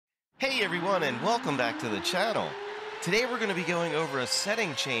Hey everyone, and welcome back to the channel. Today we're going to be going over a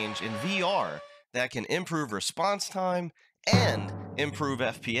setting change in VR that can improve response time and improve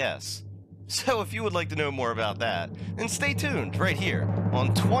FPS. So if you would like to know more about that, then stay tuned right here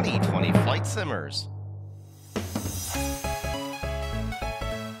on 2020 Flight Simmers.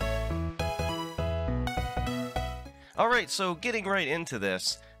 Alright, so getting right into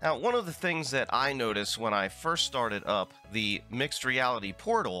this. Now, one of the things that I noticed when I first started up the mixed reality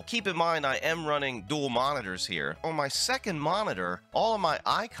portal, keep in mind I am running dual monitors here. On my second monitor, all of my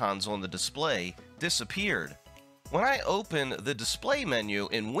icons on the display disappeared. When I opened the display menu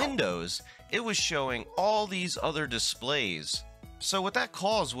in Windows, it was showing all these other displays. So what that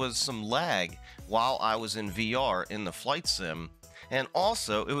caused was some lag while I was in VR in the flight sim. And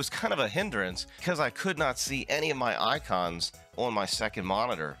also, it was kind of a hindrance because I could not see any of my icons on my second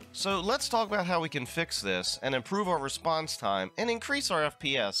monitor. So let's talk about how we can fix this and improve our response time and increase our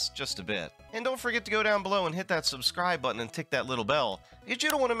FPS just a bit. And don't forget to go down below and hit that subscribe button and tick that little bell because you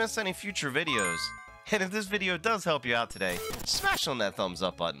don't want to miss any future videos. And if this video does help you out today, smash on that thumbs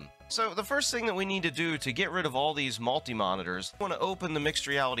up button. So the first thing that we need to do to get rid of all these multi-monitors, we want to open the mixed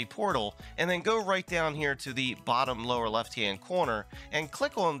reality portal and then go right down here to the bottom lower left hand corner and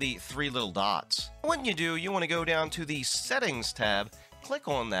click on the three little dots. When you do, you want to go down to the settings tab, click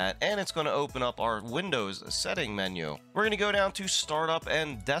on that, and it's going to open up our Windows setting menu. We're going to go down to startup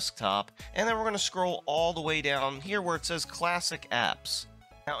and desktop, and then we're going to scroll all the way down here where it says classic apps.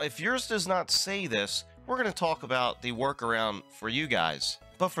 Now if yours does not say this, we're going to talk about the workaround for you guys.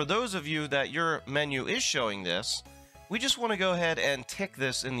 But for those of you that your menu is showing this, we just want to go ahead and tick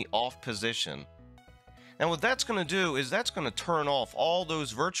this in the off position. Now what that's going to do is that's going to turn off all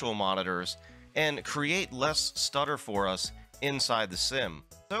those virtual monitors and create less stutter for us inside the sim.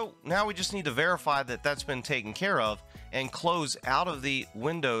 So now we just need to verify that that's been taken care of and close out of the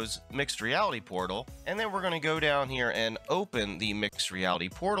Windows mixed reality portal, and then we're going to go down here and open the mixed reality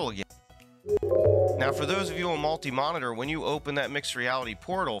portal again. Now for those of you on multi-monitor, when you open that mixed reality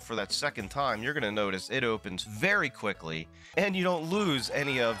portal for that second time, you're going to notice it opens very quickly and you don't lose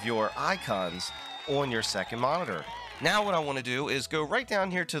any of your icons on your second monitor. Now what I want to do is go right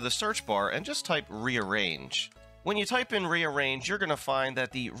down here to the search bar and just type rearrange. When you type in rearrange, you're going to find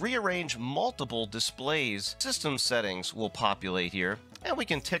that the rearrange multiple displays system settings will populate here, and we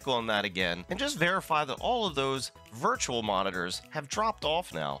can tick on that again and just verify that all of those virtual monitors have dropped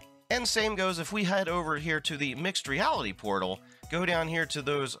off now. And same goes if we head over here to the mixed reality portal, go down here to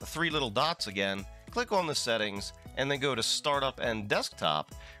those three little dots again, click on the settings, and then go to startup and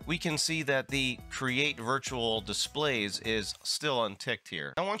desktop. We can see that the create virtual displays is still unticked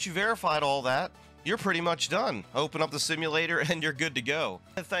here. And once you verified all that, you're pretty much done. Open up the simulator and you're good to go.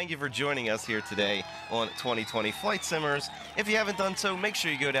 And thank you for joining us here today on 2020 Flight Simmers. If you haven't done so, make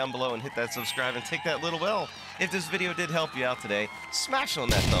sure you go down below and hit that subscribe and tick that little bell. If this video did help you out today, smash on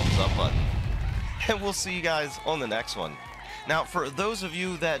that thumbs up button. And we'll see you guys on the next one. Now, for those of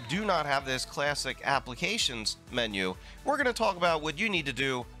you that do not have this classic applications menu, we're going to talk about what you need to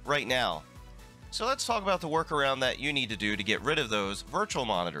do right now. So let's talk about the workaround that you need to do to get rid of those virtual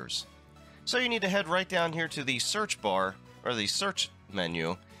monitors. So you need to head right down here to the search bar, or the search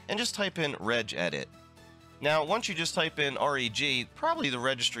menu, and just type in regedit. Now, once you just type in reg, probably the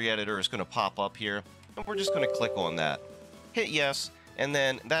registry editor is going to pop up here, and we're just going to click on that. Hit yes, and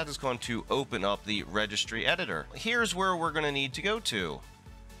then that is going to open up the registry editor. Here's where we're going to need to go to.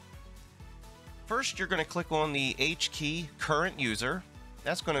 First, you're going to click on the H key, current user.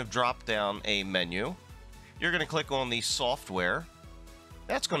 That's going to drop down a menu. You're going to click on the software.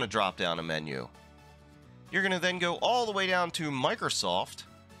 That's going to drop down a menu. You're going to then go all the way down to Microsoft.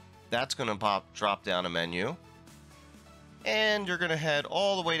 That's going to drop down a menu. And you're going to head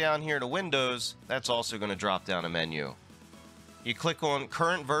all the way down here to Windows. That's also going to drop down a menu. You click on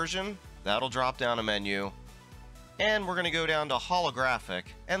current version. That'll drop down a menu. And we're going to go down to holographic,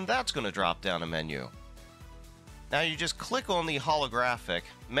 and that's going to drop down a menu. Now you just click on the holographic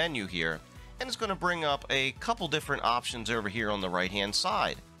menu here, and it's going to bring up a couple different options over here on the right hand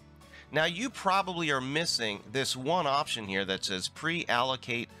side. Now you probably are missing this one option here that says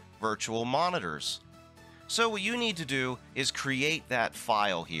pre-allocate virtual monitors. So what you need to do is create that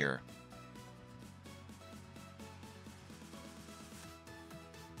file here.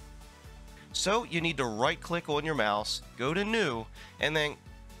 So you need to right click on your mouse, go to new, and then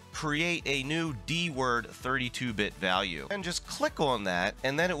create a new D-word 32-bit value. And just click on that,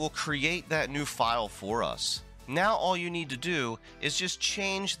 and then it will create that new file for us. Now all you need to do is just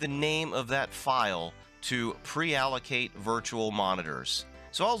change the name of that file to pre-allocate virtual monitors.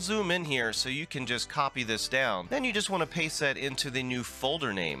 So I'll zoom in here so you can just copy this down. Then you just want to paste that into the new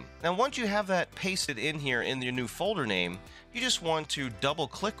folder name. Now once you have that pasted in here in your new folder name, you just want to double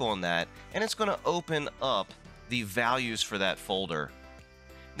click on that and it's going to open up the values for that folder.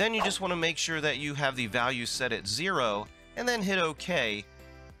 Then you just want to make sure that you have the value set at 0 and then hit OK,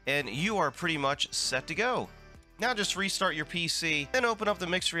 and you are pretty much set to go. Now just restart your PC, then open up the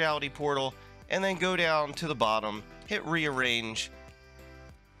mixed reality portal and then go down to the bottom, hit rearrange,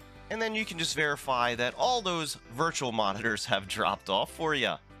 and then you can just verify that all those virtual monitors have dropped off for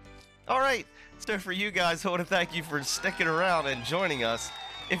you. Alright, so for you guys, I want to thank you for sticking around and joining us.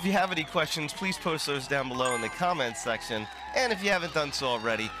 If you have any questions, please post those down below in the comments section. And if you haven't done so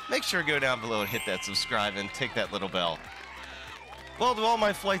already, make sure to go down below and hit that subscribe and tick that little bell. Well, to all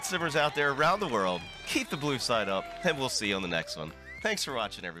my flight simmers out there around the world, keep the blue side up, and we'll see you on the next one. Thanks for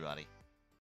watching, everybody.